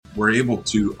we're able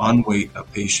to unweight a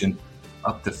patient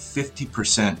up to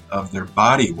 50% of their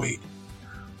body weight,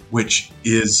 which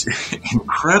is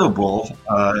incredible.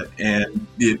 And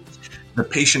the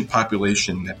patient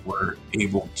population that we're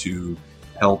able to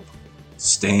help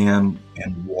stand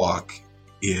and walk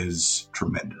is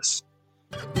tremendous.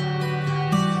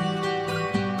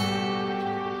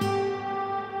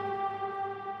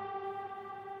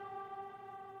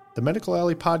 The Medical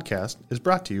Alley podcast is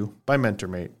brought to you by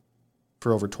MentorMate.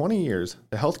 For over 20 years,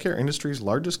 the healthcare industry's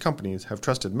largest companies have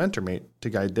trusted MentorMate to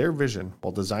guide their vision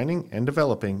while designing and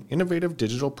developing innovative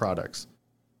digital products.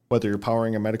 Whether you're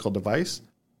powering a medical device,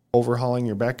 overhauling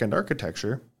your back-end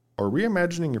architecture, or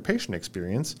reimagining your patient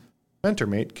experience,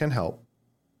 MentorMate can help.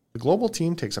 The global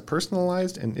team takes a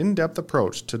personalized and in-depth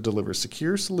approach to deliver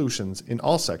secure solutions in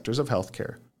all sectors of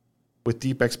healthcare. With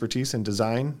deep expertise in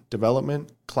design,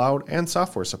 development, cloud, and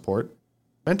software support,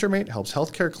 MentorMate helps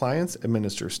healthcare clients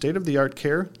administer state-of-the-art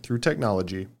care through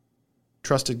technology.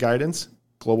 Trusted guidance,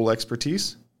 global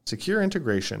expertise, secure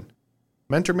integration.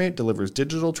 MentorMate delivers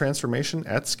digital transformation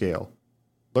at scale.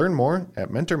 Learn more at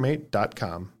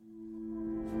mentormate.com.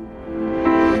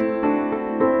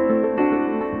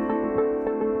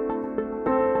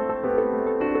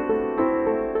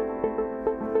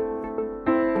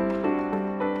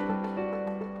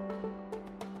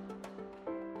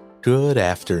 Good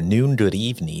afternoon, good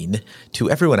evening to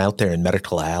everyone out there in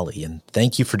Medical Alley, and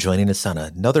thank you for joining us on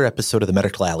another episode of the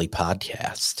Medical Alley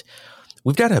podcast.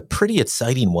 We've got a pretty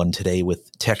exciting one today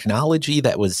with technology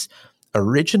that was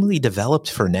originally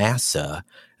developed for NASA,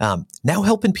 now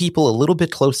helping people a little bit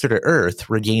closer to Earth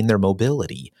regain their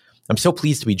mobility. I'm so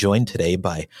pleased to be joined today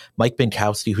by Mike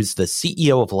Bankowski, who's the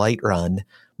CEO of Lite.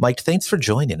 Mike, thanks for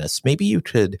joining us. Maybe you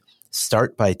could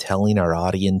start by telling our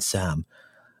audience,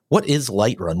 what is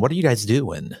Lite? What are you guys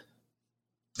doing?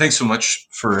 Thanks so much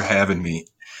for having me.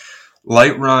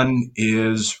 Lite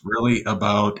is really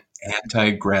about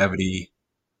anti-gravity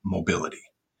mobility,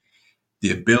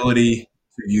 the ability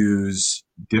to use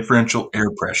differential air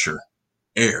pressure,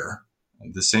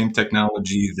 the same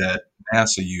technology that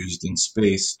NASA used in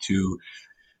space to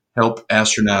help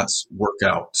astronauts work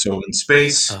out. So in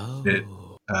space, it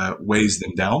weighs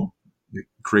them down. It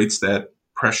creates that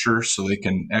pressure so they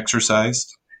can exercise.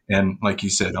 And like you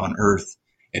said, on Earth,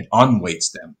 it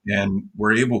unweights them. And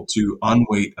we're able to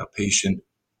unweight a patient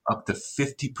up to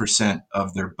 50%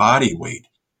 of their body weight,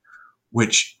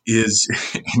 which is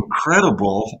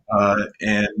incredible.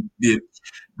 And the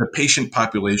patient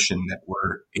population that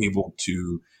we're able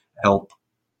to help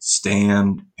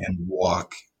stand and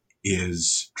walk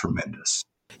is tremendous.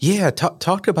 Yeah,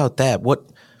 talk about that.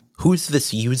 Who's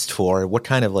this used for? What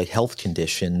kind of health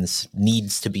conditions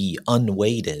needs to be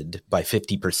unweighted by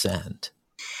 50%?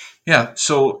 Yeah,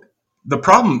 so the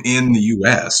problem in the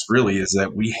U.S. really is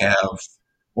that we have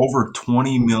over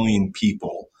 20 million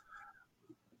people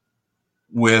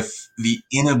with the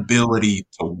inability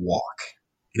to walk.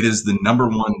 It is the number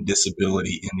one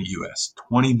disability in the U.S.,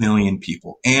 20 million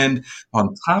people. And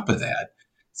on top of that,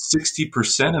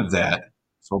 60% of that,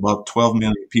 so about 12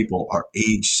 million people, are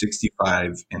age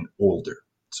 65 and older.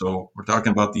 So we're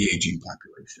talking about the aging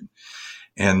population.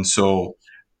 And so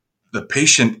the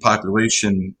patient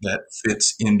population that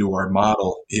fits into our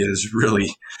model is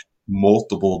really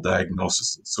multiple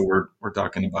diagnoses. So we're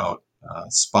talking about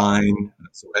spine,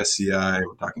 so SCI,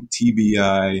 we're talking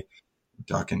TBI, we're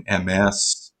talking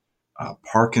MS,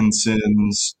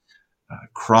 Parkinson's,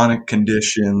 chronic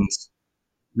conditions.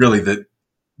 Really, the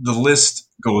list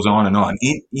goes on and on.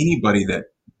 Anybody that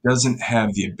doesn't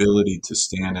have the ability to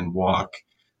stand and walk,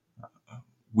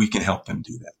 we can help them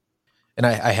do that. And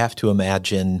I have to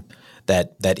imagine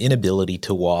that inability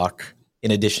to walk,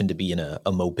 in addition to being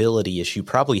a mobility issue,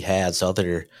 probably has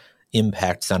other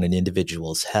impacts on an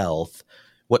individual's health.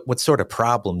 What sort of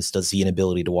problems does the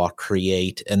inability to walk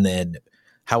create? And then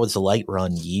how is the Lite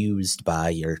used by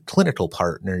your clinical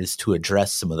partners to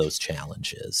address some of those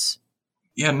challenges?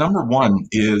 Yeah, number one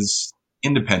is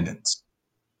independence.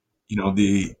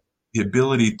 The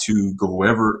ability to go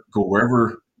wherever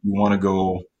you want to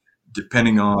go,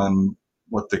 depending on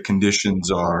what the conditions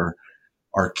are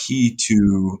key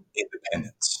to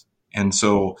independence. And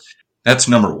so that's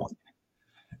number one.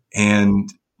 And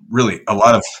really a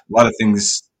lot of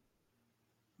things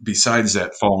besides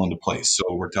that fall into place.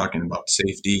 So we're talking about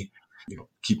safety,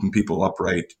 keeping people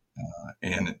upright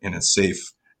and in a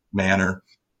safe manner.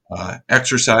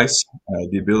 Exercise,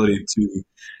 the ability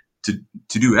to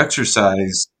do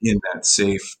exercise in that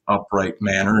safe, upright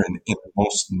manner and in the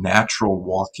most natural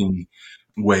walking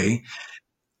way.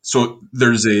 So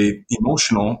there's a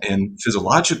emotional and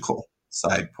physiological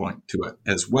side point to it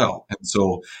as well. And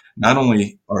so not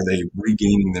only are they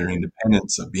regaining their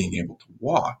independence of being able to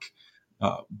walk,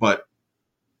 but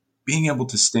being able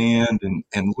to stand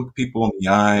and look people in the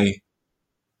eye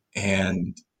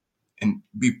and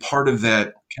be part of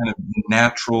that kind of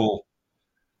natural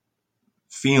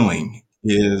feeling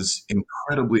is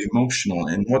incredibly emotional.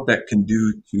 And what that can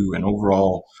do to an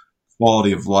overall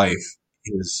quality of life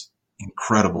is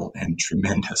incredible and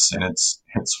tremendous. And it's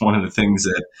one of the things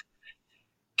that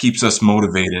keeps us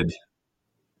motivated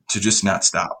to just not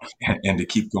stop and to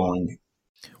keep going.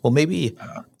 Well, maybe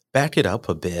back it up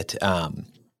a bit.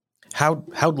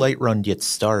 How'd Lite Run get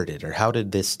started, or how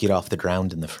did this get off the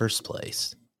ground in the first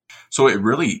place? So it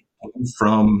really came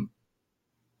from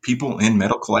people in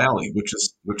Medical Alley, which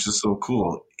is so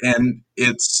cool. And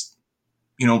it's,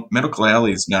 Medical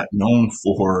Alley is not known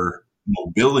for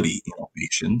mobility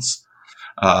innovations,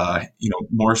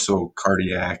 more so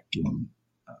cardiac and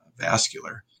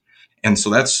vascular. And so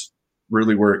that's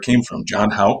really where it came from.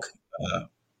 John Hauk,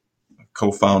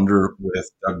 co-founder with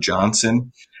Doug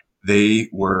Johnson, they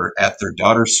were at their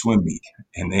daughter's swim meet,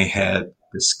 and they had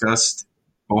discussed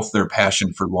both their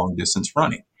passion for long distance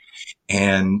running.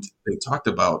 And they talked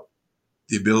about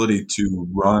the ability to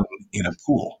run in a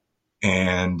pool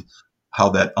and how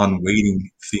that unweighting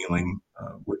feeling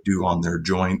would do on their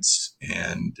joints,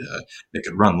 and they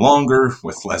could run longer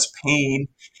with less pain.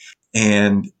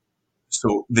 And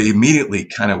so they immediately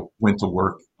kind of went to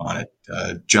work on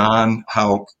it. John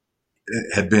Hauk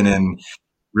had been in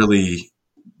really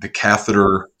the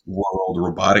catheter world,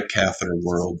 robotic catheter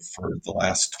world, for the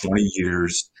last 20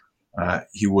 years.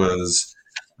 He was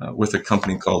with a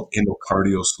company called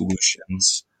Endocardio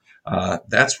Solutions.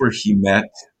 That's where he met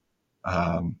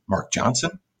Mark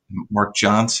Johnson. Mark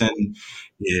Johnson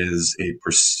is a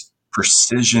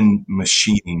precision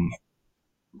machining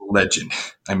legend.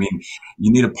 I mean,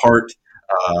 you need a part,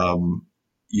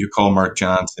 you call Mark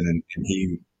Johnson, and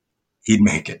he'd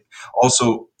make it.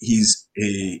 Also, he's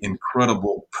a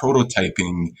incredible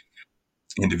prototyping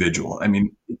individual. I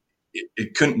mean,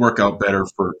 it couldn't work out better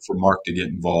for Mark to get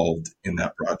involved in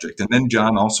that project. And then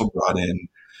John also brought in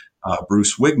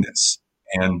Bruce Wigness.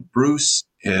 And Bruce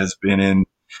has been in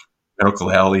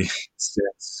Medical Alley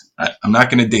since, I'm not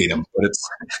going to date him, but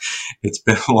it's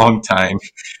been a long time.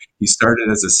 He started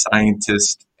as a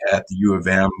scientist at the U of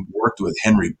M, worked with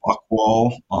Henry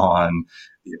Buckwall on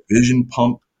the vision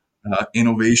pump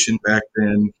innovation back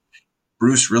then.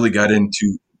 Bruce really got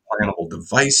into implantable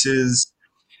devices,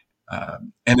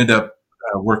 ended up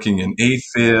working in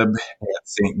AFib at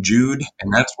St. Jude,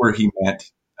 and that's where he met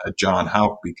John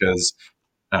Hauk, because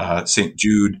St.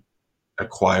 Jude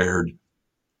acquired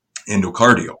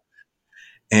Endocardio.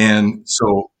 And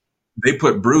so they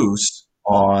put Bruce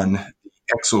on the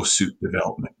exosuit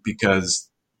development, because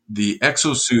the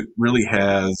exosuit really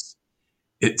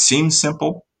it seems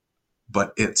simple,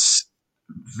 but it's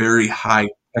very high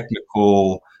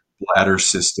technical bladder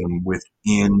system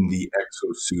within the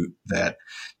exosuit that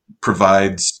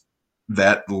provides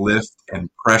that lift and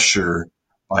pressure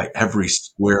by every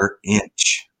square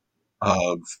inch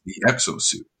of the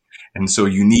exosuit. And so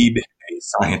you need a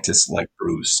scientist like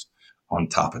Bruce on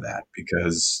top of that,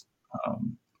 because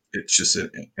it's just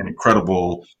an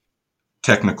incredible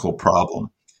technical problem.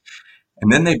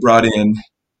 And then they brought in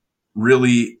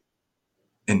really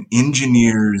an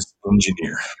engineer's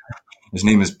engineer. His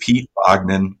name is Pete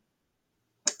Bognan.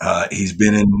 He's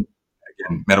been in,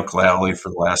 again, Medical Alley for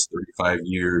the last 35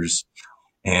 years.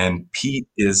 And Pete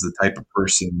is the type of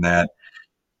person that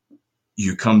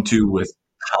you come to with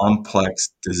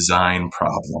complex design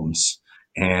problems,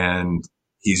 and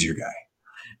he's your guy.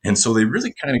 And so they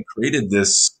really kind of created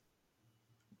this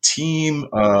team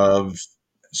of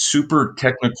super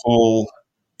technical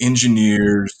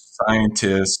engineers,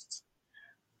 scientists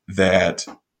that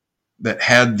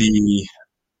had the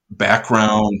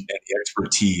background and the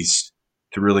expertise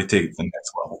to really take it to the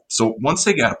next level. So once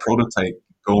they got a prototype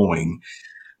going,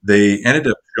 they ended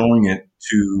up showing it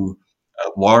to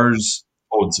Lars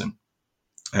Odsen.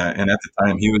 And at the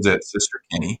time, he was at Sister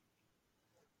Kenny.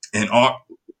 And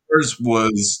Lars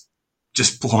was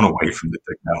just blown away from the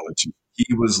technology.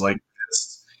 He was like,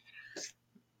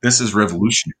 this is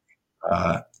revolutionary.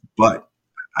 But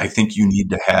I think you need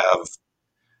to have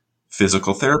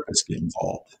physical therapists get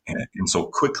involved. And so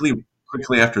quickly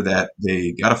after that,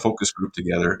 they got a focus group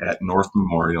together at North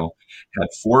Memorial, had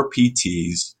 4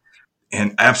 PTs,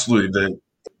 and absolutely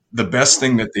the best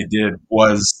thing that they did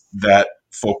was that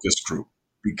focus group,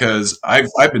 because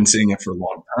I've been saying it for a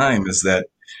long time, is that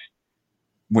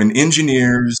when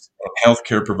engineers and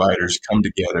healthcare providers come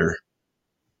together,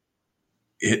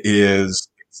 it is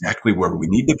exactly where we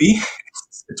need to be.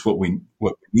 It's what we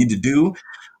need to do,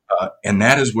 and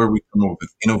that is where we come up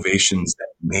with innovations that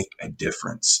make a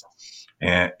difference.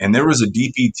 And there was a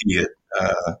DPT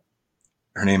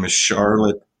her name is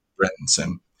Charlotte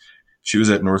Brettinson. She was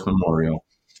at North Memorial,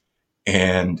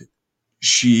 and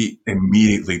she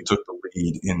immediately took the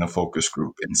lead in the focus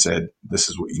group and said, this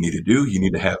is what you need to do. You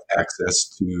need to have access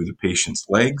to the patient's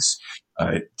legs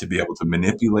to be able to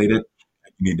manipulate it.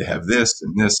 You need to have this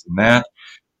and this and that.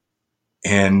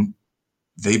 And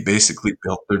they basically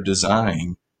built their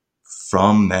design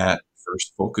from that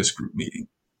first focus group meeting.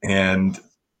 And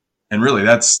really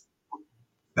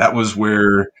that was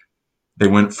where they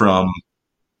went from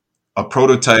a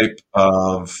prototype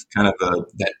of kind of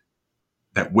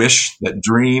that wish, that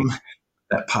dream,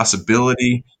 that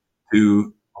possibility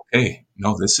to, okay,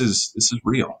 no, this is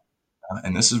real,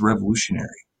 and this is revolutionary,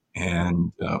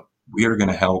 and we are going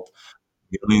to help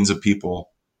millions of people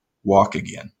walk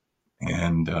again.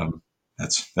 And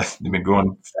they've been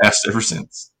going fast ever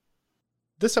since.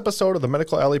 This episode of the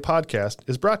Medical Alley podcast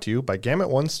is brought to you by Gamut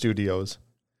One Studios.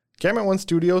 Gamut One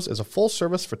Studios is a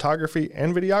full-service photography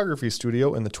and videography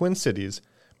studio in the Twin Cities,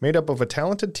 made up of a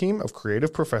talented team of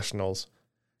creative professionals.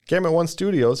 Gamut One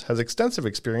Studios has extensive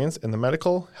experience in the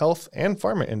medical, health, and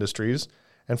pharma industries,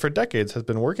 and for decades has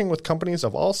been working with companies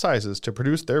of all sizes to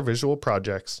produce their visual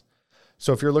projects.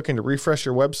 So if you're looking to refresh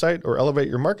your website or elevate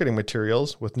your marketing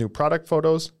materials with new product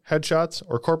photos, headshots,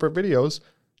 or corporate videos,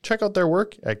 check out their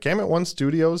work at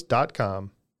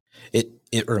GamutOneStudios.com.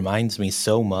 It reminds me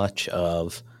so much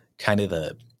of kind of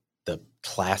the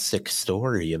classic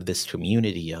story of this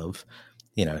community of,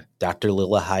 Dr.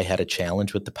 Lillehei had a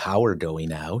challenge with the power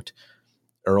going out.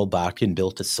 Earl Bakken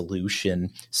built a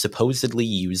solution supposedly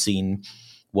using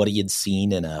what he had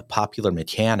seen in a popular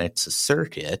mechanics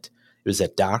circuit. It was a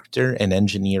doctor and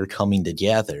engineer coming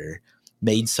together,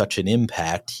 made such an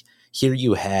impact. Here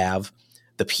you have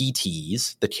the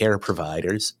PTs, the care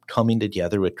providers, coming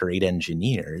together with great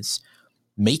engineers,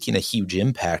 making a huge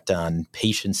impact on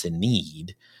patients in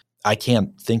need. I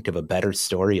can't think of a better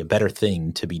story, a better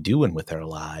thing to be doing with our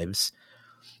lives.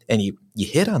 And you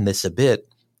hit on this a bit.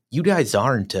 You guys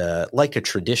aren't like a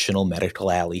traditional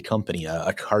Medical Alley company,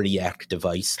 a cardiac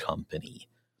device company.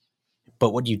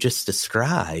 But what you just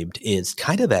described is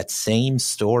kind of that same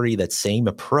story, that same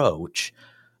approach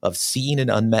of seeing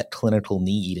an unmet clinical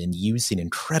need and using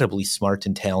incredibly smart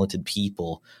and talented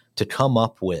people to come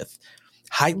up with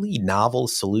highly novel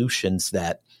solutions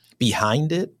that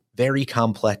behind it, very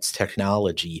complex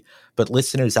technology. But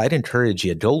listeners, I'd encourage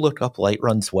you, go look up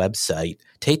LiteRun's website,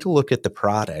 take a look at the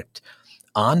product.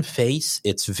 On face,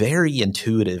 it's very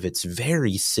intuitive, it's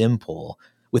very simple,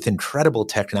 with incredible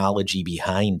technology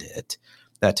behind it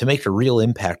to make a real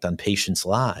impact on patients'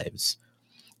 lives.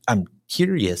 I'm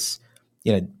curious,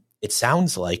 it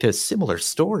sounds like a similar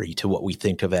story to what we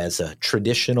think of as a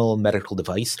traditional medical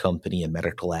device company in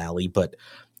Medical Alley, but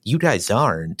you guys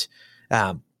aren't.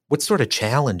 What sort of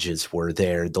challenges were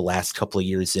there the last couple of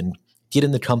years in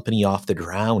getting the company off the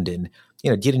ground and,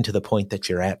 getting to the point that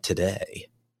you're at today?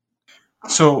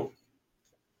 So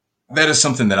that is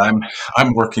something that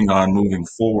I'm working on moving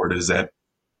forward, is that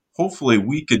hopefully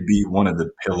we could be one of the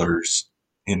pillars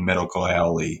in Medical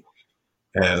Alley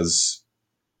as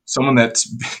someone that's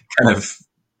kind of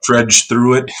trudged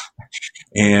through it.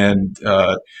 And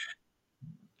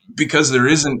because there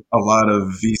isn't a lot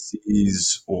of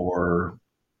VCs or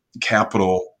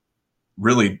capital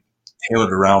really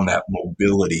tailored around that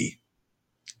mobility.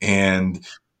 And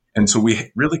so we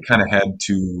really kind of had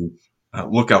to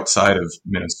look outside of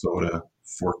Minnesota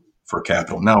for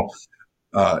capital. Now,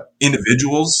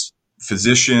 individuals,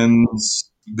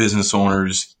 physicians, business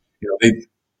owners,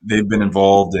 they've been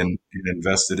involved and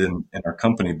invested in our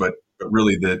company, but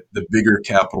really the bigger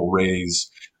capital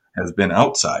raise has been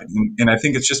outside. And I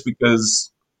think it's just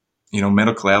because,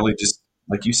 Medical Alley, just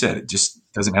like you said, it just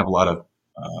doesn't have a lot of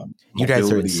you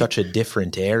guys are in such a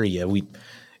different area.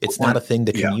 It's not a thing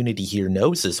the community here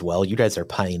knows as well. You guys are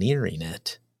pioneering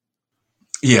it.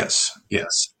 Yes.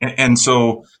 And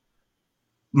so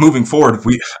moving forward,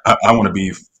 I want to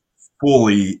be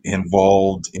fully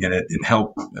involved in it and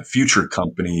help future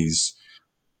companies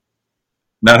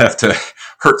not have to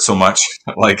hurt so much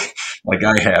like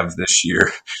I have this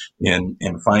year in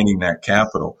finding that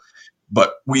capital.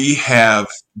 But we have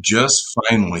just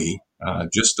finally,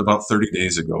 just about 30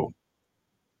 days ago,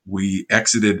 we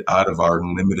exited out of our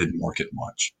limited market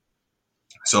launch.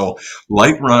 So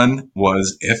LiteRun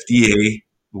was FDA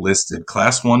listed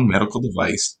Class 1 medical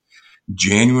device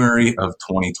January of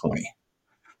 2020.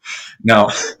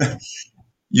 Now,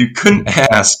 you couldn't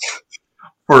ask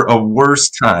for a worse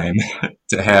time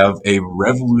to have a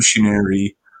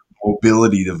revolutionary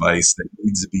mobility device that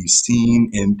needs to be seen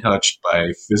and touched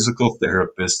by physical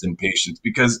therapists and patients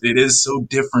because it is so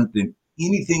different than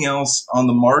anything else on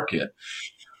the market.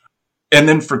 And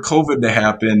then for COVID to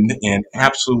happen and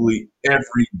absolutely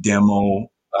every demo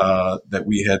that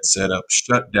we had set up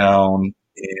shut down,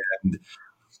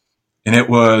 and it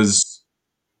was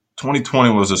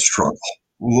 2020 was a struggle.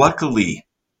 Luckily,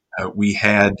 we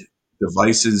had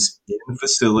devices in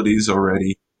facilities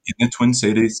already in the Twin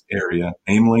Cities area,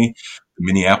 namely the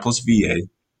Minneapolis VA.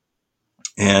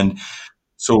 And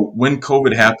so when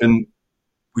COVID happened,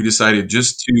 we decided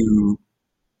just to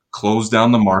close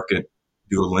down the market,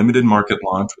 do a limited market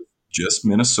launch with just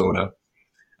Minnesota.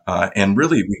 And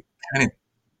really, we kind of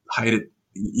hide it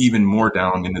even more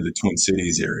down into the Twin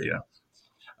Cities area.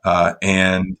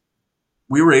 And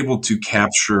we were able to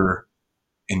capture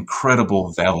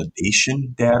incredible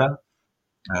validation data.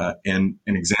 And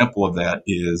an example of that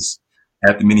is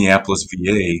at the Minneapolis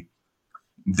VA,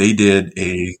 they did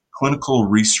a clinical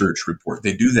research report.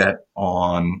 They do that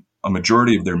on a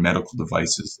majority of their medical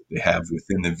devices that they have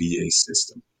within the VA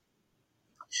system.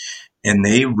 And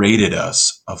they rated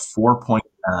us a 4.9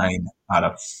 out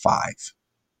of 5,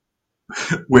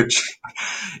 which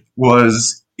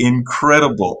was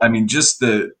incredible. I mean, just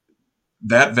that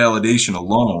validation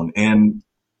alone and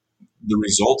the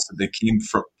results that they came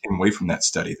away from that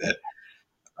study, that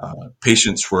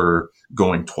patients were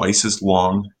going twice as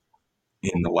long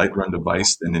in the Lite Run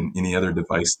device than in any other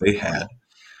device they had.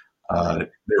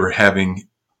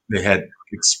 They had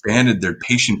expanded their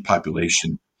patient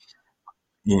population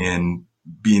in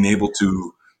being able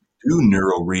to do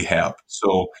neuro rehab.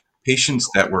 So patients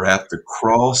that were at the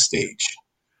crawl stage,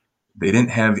 they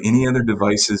didn't have any other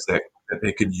devices that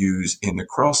they could use in the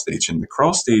crawl stage. And the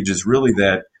crawl stage is really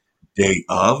that day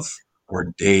of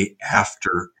or day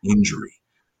after injury.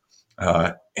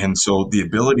 And so the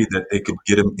ability that they could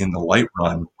get them in the Lite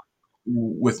Run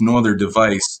with no other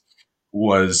device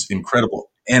was incredible.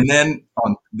 And then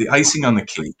on the icing on the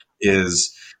cake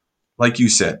is, like you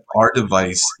said, our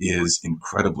device is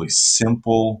incredibly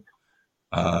simple,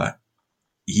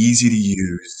 easy to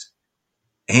use,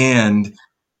 and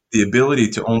the ability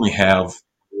to only have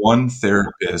one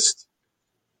therapist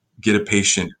get a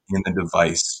patient in the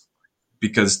device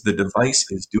because the device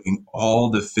is doing all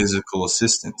the physical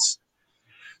assistance.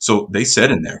 So they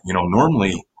said in there,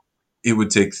 normally it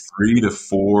would take 3 to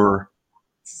 4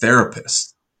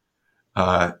 therapists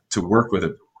to work with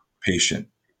a patient.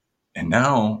 And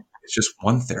now it's just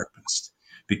one therapist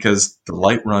because the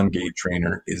Lite Run gait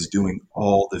trainer is doing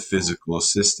all the physical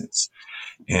assistance.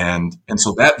 And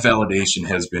so that validation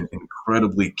has been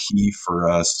incredibly key for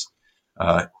us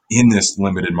in this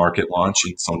limited market launch.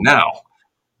 And so now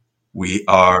we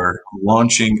are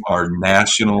launching our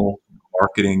national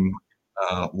marketing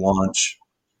launch.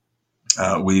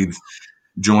 We've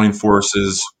joined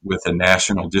forces with a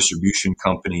national distribution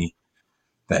company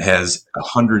that has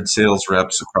 100 sales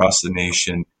reps across the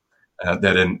nation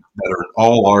that are in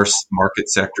all our market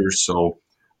sectors. So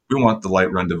we want the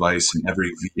Lite Run device in every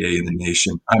VA in the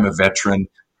nation. I'm a veteran.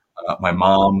 My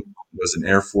mom was an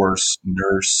Air Force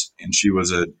nurse, and she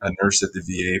was a nurse at the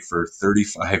VA for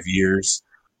 35 years.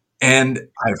 And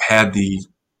I've had the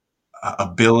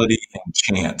ability and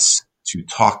chance to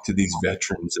talk to these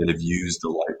veterans that have used the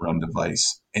Lite Run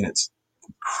device. And it's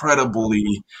incredibly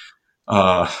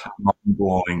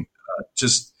mind-blowing,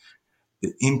 just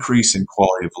the increase in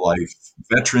quality of life.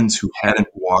 Veterans who hadn't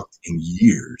walked in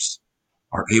years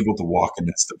are able to walk in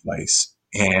this device.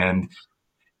 And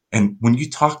when you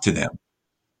talk to them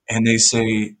and they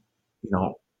say,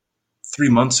 3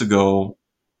 months ago,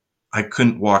 I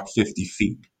couldn't walk 50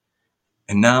 feet.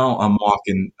 And now I'm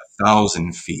walking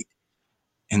 1,000 feet.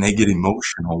 And they get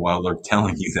emotional while they're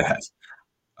telling you that.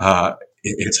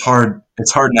 It's hard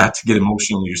not to get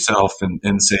emotional yourself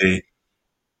and say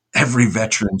every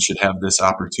veteran should have this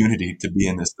opportunity to be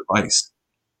in this device.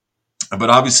 But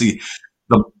obviously,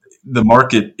 the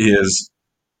market is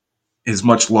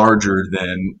much larger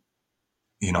than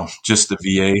just the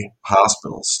VA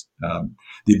hospitals.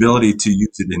 The ability to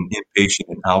use it in inpatient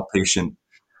and outpatient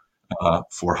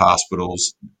for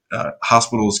hospitals.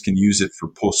 Hospitals can use it for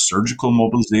post-surgical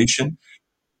mobilization,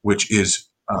 which is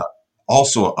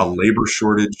also a labor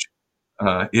shortage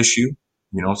issue.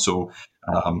 So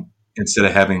instead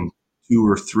of having 2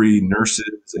 or 3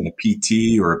 nurses and a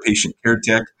PT or a patient care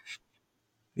tech,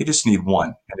 they just need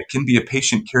one. And it can be a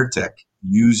patient care tech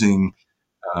using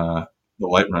the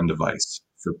Lite Run device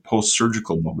for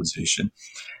post-surgical mobilization.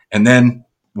 And then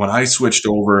when I switched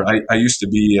over, I used to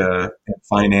be in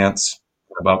finance.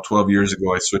 About 12 years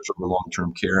ago, I switched over to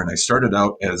long-term care, and I started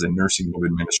out as a nursing home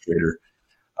administrator.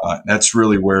 That's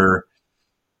really where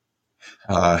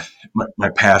uh, my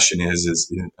passion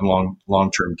is in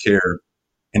long-term care,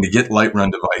 and to get light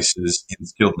run devices in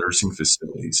skilled nursing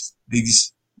facilities.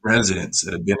 These residents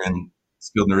that have been in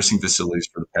skilled nursing facilities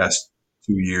for the past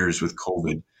 2 years with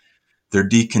COVID, they're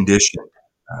deconditioned,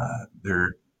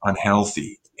 they're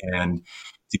unhealthy, and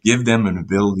to give them an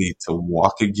ability to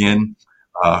walk again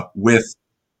with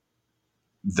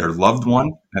their loved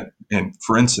one. And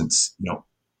for instance,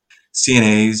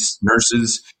 CNAs,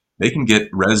 nurses, they can get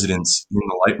residents in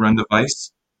the light run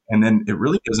device, and then it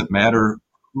really doesn't matter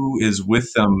who is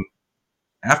with them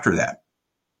after that,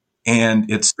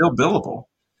 and it's still billable.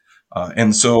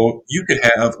 And so you could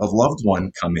have a loved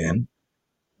one come in,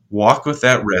 walk with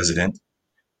that resident,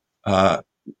 uh,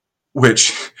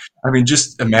 which, I mean,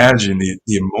 just imagine the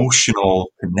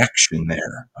emotional connection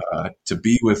there, to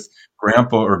be with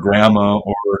grandpa or grandma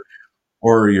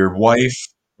or your wife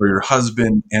or your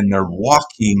husband, and they're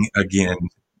walking again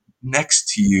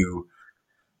next to you.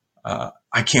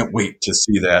 I can't wait to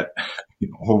see that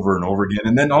over and over again.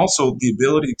 And then also the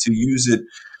ability to use it,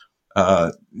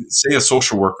 say a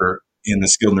social worker in the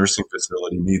skilled nursing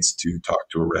facility needs to talk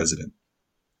to a resident.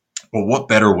 Well, what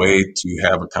better way to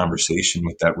have a conversation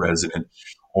with that resident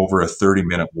over a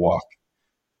 30-minute walk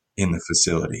in the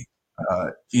facility?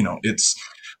 It's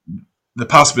the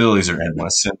possibilities are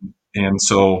endless, and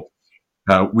so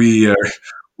we're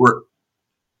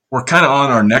we're kind of on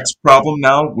our next problem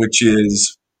now, which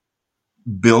is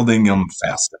building them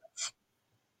fast enough,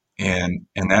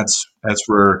 and that's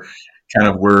where kind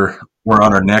of we're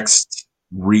on our next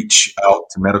reach out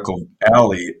to Medical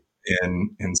Alley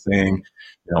and saying,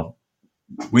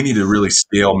 we need to really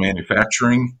scale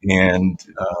manufacturing and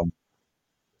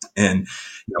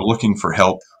looking for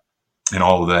help in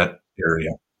all of that area.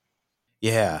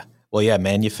 Yeah. Well, yeah,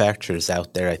 manufacturers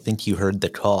out there, I think you heard the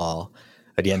call.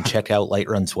 Again, check out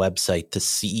LightRun's website to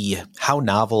see how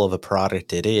novel of a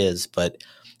product it is. But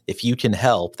if you can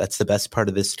help, that's the best part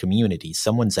of this community.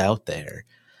 Someone's out there.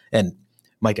 And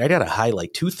Mike, I got to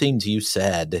highlight two things you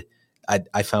said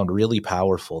I found really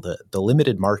powerful. The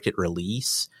limited market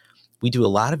release. We do a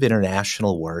lot of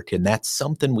international work, and that's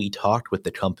something we talked with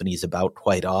the companies about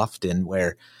quite often,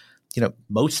 where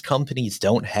most companies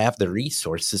don't have the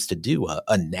resources to do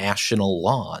a national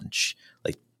launch.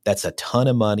 Like, that's a ton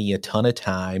of money, a ton of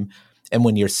time. And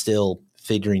when you're still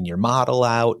figuring your model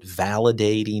out,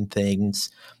 validating things,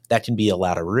 that can be a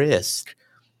lot of risk.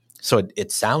 So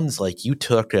it sounds like you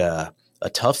took a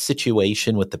tough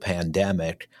situation with the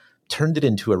pandemic, turned it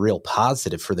into a real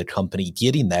positive for the company,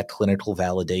 getting that clinical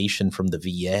validation from the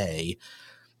VA,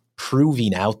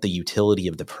 proving out the utility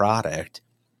of the product.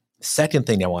 Second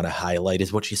thing I want to highlight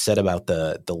is what you said about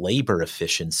the labor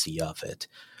efficiency of it.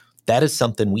 That is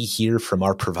something we hear from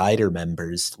our provider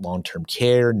members, long-term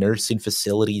care, nursing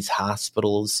facilities,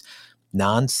 hospitals,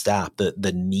 nonstop.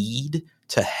 The need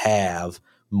to have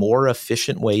more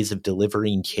efficient ways of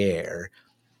delivering care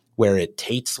where it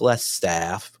takes less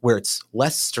staff, where it's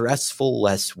less stressful,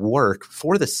 less work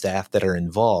for the staff that are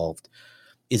involved,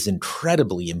 is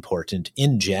incredibly important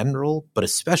in general, but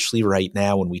especially right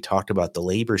now when we talk about the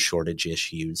labor shortage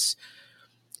issues.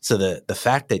 So the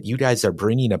fact that you guys are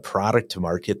bringing a product to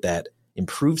market that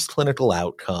improves clinical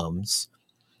outcomes,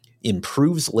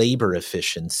 improves labor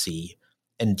efficiency,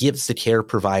 and gives the care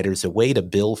providers a way to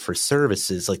bill for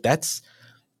services, like that's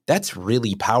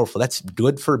really powerful. That's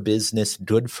good for business,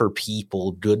 good for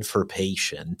people, good for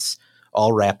patients,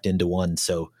 all wrapped into one.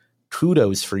 So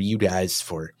kudos for you guys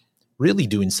for really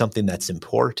doing something that's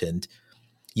important.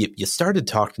 You started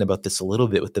talking about this a little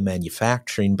bit with the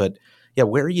manufacturing, but yeah,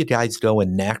 where are you guys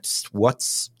going next?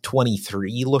 What's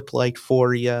 23 look like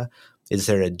for you? Is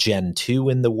there a Gen 2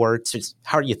 in the works?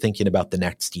 How are you thinking about the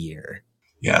next year?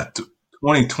 Yeah,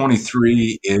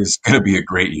 2023 is going to be a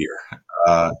great year.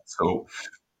 So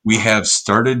we have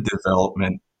started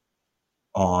development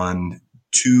on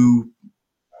 2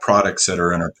 products that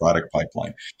are in our product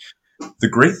pipeline. The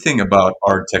great thing about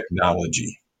our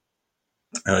technology,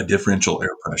 differential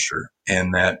air pressure,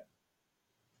 and that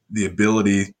the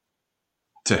ability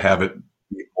to have it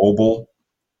be mobile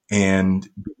and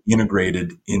be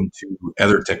integrated into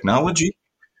other technology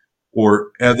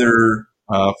or other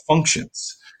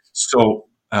functions. So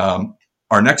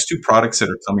our next 2 products that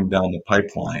are coming down the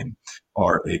pipeline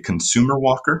are a consumer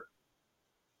walker.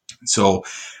 So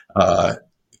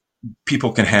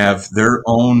people can have their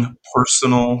own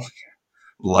personal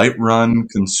light run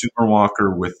consumer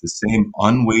walker with the same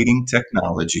unweighting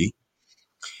technology.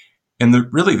 And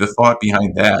really the thought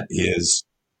behind that is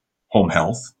home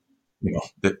health,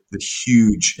 the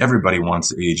huge, everybody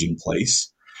wants age in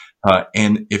place.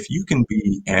 And if you can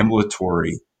be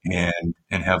ambulatory and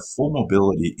have full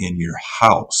mobility in your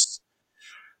house,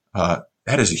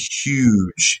 that is a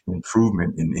huge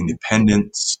improvement in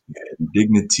independence and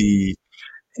dignity,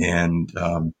 and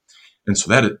so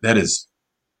that is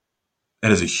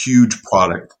a huge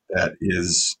product that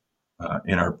is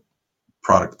in our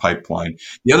product pipeline.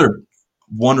 The other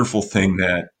wonderful thing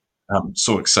that I'm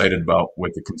so excited about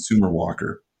with the consumer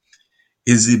walker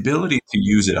is the ability to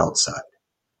use it outside.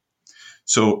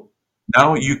 So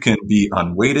now you can be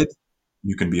unweighted,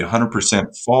 you can be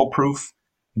 100% fall proof,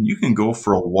 and you can go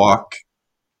for a walk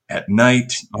at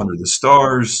night under the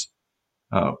stars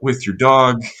with your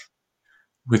dog,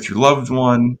 with your loved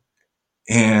one,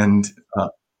 and uh,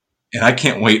 and I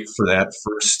can't wait for that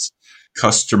first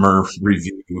customer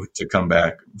review to come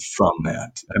back from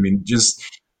that. I mean, just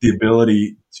the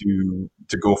ability to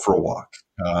go for a walk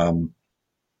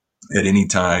at any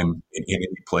time in any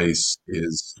place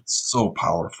is so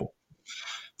powerful.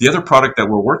 The other product that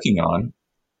we're working on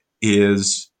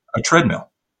is a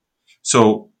treadmill.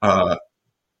 So,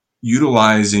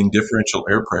 utilizing differential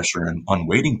air pressure and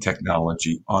unweighting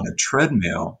technology on a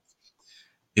treadmill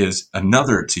is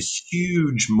another. It's a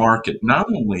huge market, not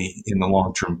only in the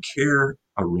long-term care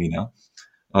arena,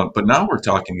 but now we're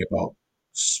talking about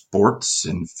sports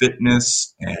and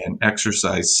fitness and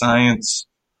exercise science,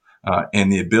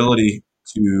 and the ability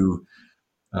to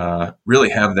really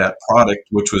have that product,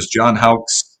 which was John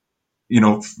Houck's,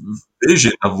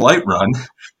 vision of Lite Run,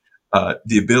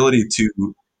 the ability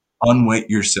to unweight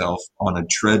yourself on a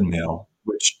treadmill,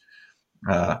 which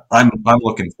I'm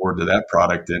looking forward to that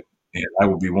product, and I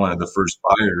will be one of the first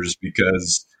buyers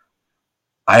because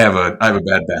I have a bad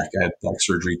back. I had back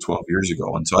surgery 12 years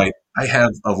ago, and so I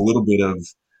have a little bit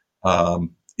of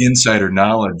insider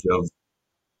knowledge of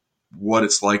what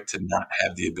it's like to not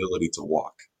have the ability to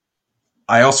walk.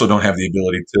 I also don't have the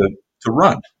ability to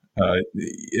run,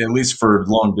 at least for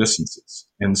long distances.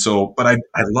 And so, but I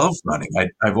love running.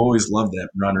 I've always loved that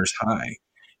runner's high.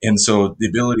 And so the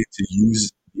ability to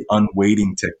use the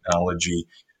unweighting technology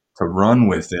to run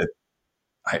with it,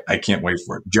 I can't wait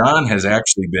for it. John has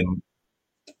actually been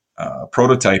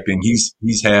prototyping.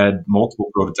 He's had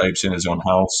multiple prototypes in his own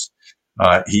house.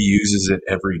 He uses it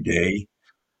every day.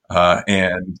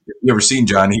 And if you ever seen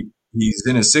John, he's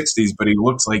in his 60s, but he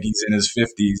looks like he's in his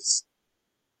 50s.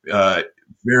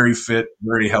 Very fit,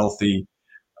 very healthy,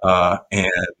 and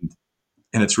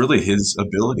it's really his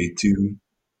ability to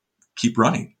keep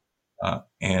running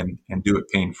and do it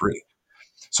pain free.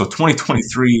 So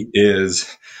 2023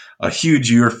 is a huge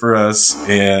year for us,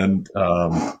 and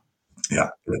I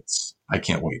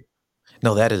can't wait.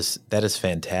 No, that is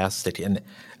fantastic, and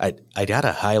I got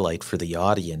to highlight for the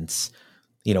audience,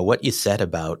 what you said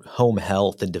about home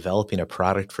health and developing a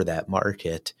product for that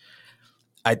market.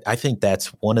 I think that's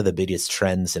one of the biggest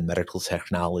trends in medical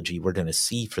technology we're going to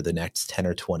see for the next 10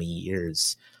 or 20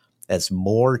 years. As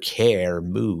more care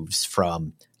moves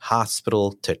from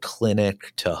hospital to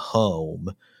clinic to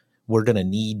home, we're going to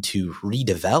need to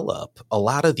redevelop a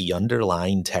lot of the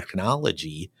underlying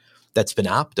technology that's been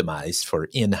optimized for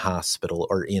in-hospital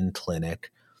or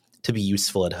in-clinic to be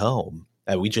useful at home.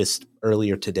 We just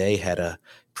earlier today had a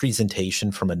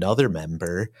presentation from another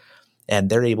member, and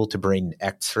they're able to bring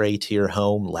X-ray to your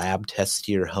home, lab tests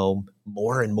to your home,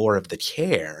 more and more of the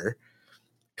care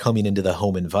coming into the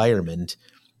home environment.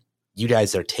 You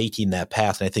guys are taking that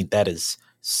path, and I think that is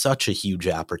such a huge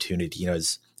opportunity.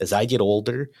 As I get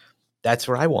older, that's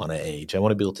where I want to age. I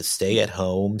want to be able to stay at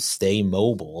home, stay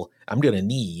mobile. I'm going to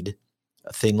need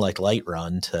a thing like Lite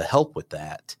Run to help with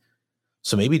that.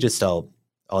 So maybe just I'll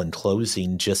in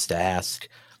closing just ask,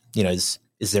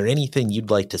 is there anything you'd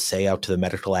like to say out to the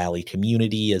Medical Alley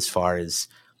community as far as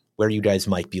where you guys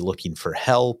might be looking for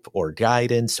help or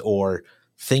guidance, or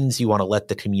things you want to let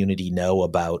the community know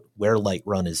about where Lite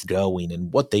Run is going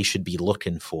and what they should be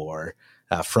looking for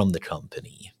from the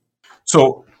company?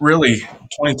 So really,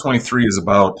 2023 is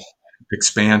about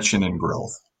expansion and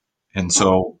growth. And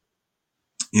so,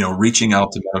 reaching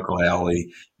out to Medical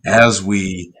Alley as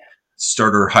we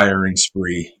start our hiring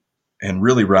spree and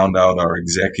really round out our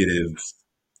executive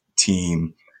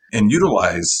team and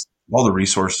utilize all the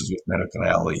resources with Medical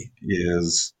Alley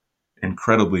is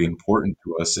incredibly important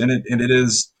to us. And it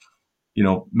is,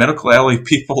 Medical Alley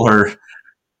people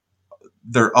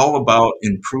they're all about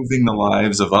improving the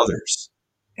lives of others.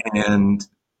 And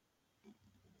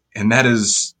that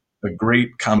is a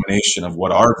great combination of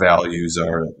what our values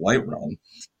are at Lite Run.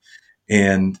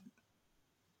 And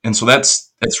so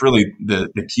that's really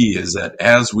the key, is that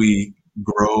as we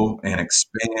grow and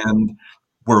expand,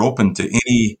 we're open to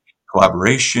any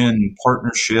collaboration,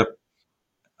 partnership,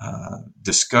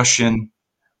 discussion.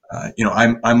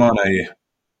 I've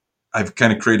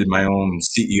kind of created my own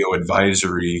CEO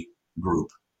advisory group,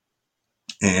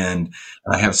 And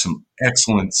I have some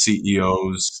excellent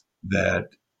CEOs that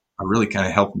are really kind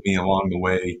of helping me along the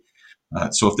way.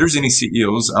 So if there's any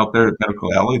CEOs out there at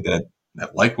Medical Alley that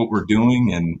like what we're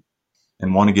doing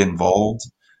and want to get involved,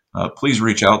 please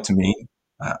reach out to me.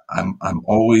 I'm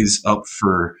always up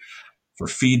for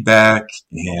feedback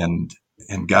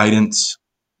and guidance,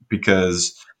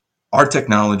 because our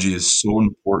technology is so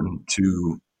important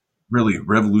to really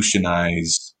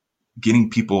revolutionize getting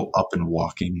people up and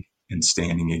walking and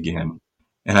standing again.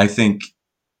 And I think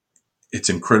it's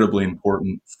incredibly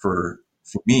important for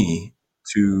me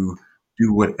to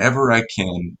do whatever I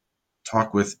can,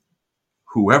 talk with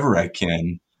whoever I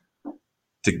can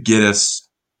to get us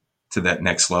to that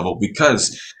next level,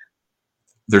 because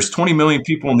there's 20 million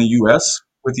people in the US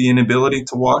with the inability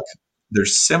to walk.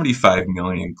 There's 75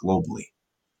 million globally.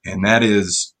 And that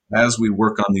is, as we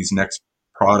work on these next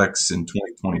products in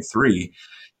 2023,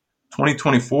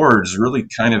 2024 is really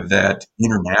kind of that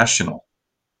international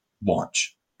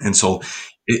launch. And so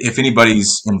if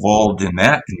anybody's involved in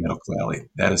that in Medical Alley,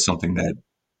 that is something that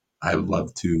I would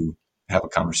love to have a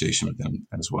conversation with them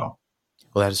as well.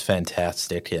 Well, that is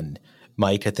fantastic. And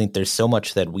Mike, I think there's so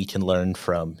much that we can learn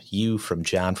from you, from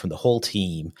John, from the whole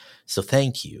team. So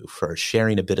thank you for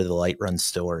sharing a bit of the Lite Run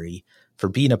story, for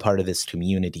being a part of this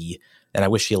community. And I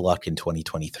wish you luck in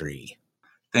 2023.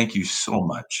 Thank you so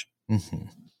much. Mm-hmm.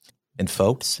 And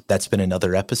folks, that's been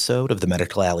another episode of the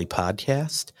Medical Alley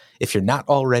podcast. If you're not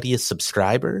already a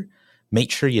subscriber,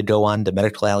 make sure you go on to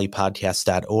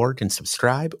medicalalleypodcast.org and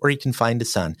subscribe, or you can find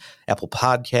us on Apple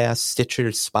Podcasts, Stitcher,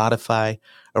 Spotify,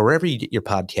 or wherever you get your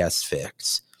podcast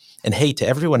fix. And hey, to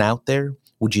everyone out there,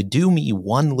 would you do me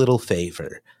one little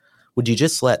favor? Would you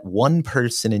just let one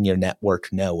person in your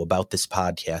network know about this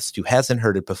podcast who hasn't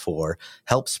heard it before,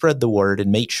 help spread the word,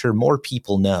 and make sure more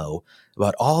people know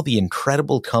about all the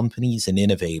incredible companies and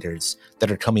innovators that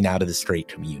are coming out of this great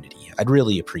community? I'd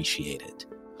really appreciate it.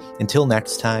 Until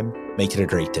next time, make it a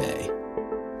great day.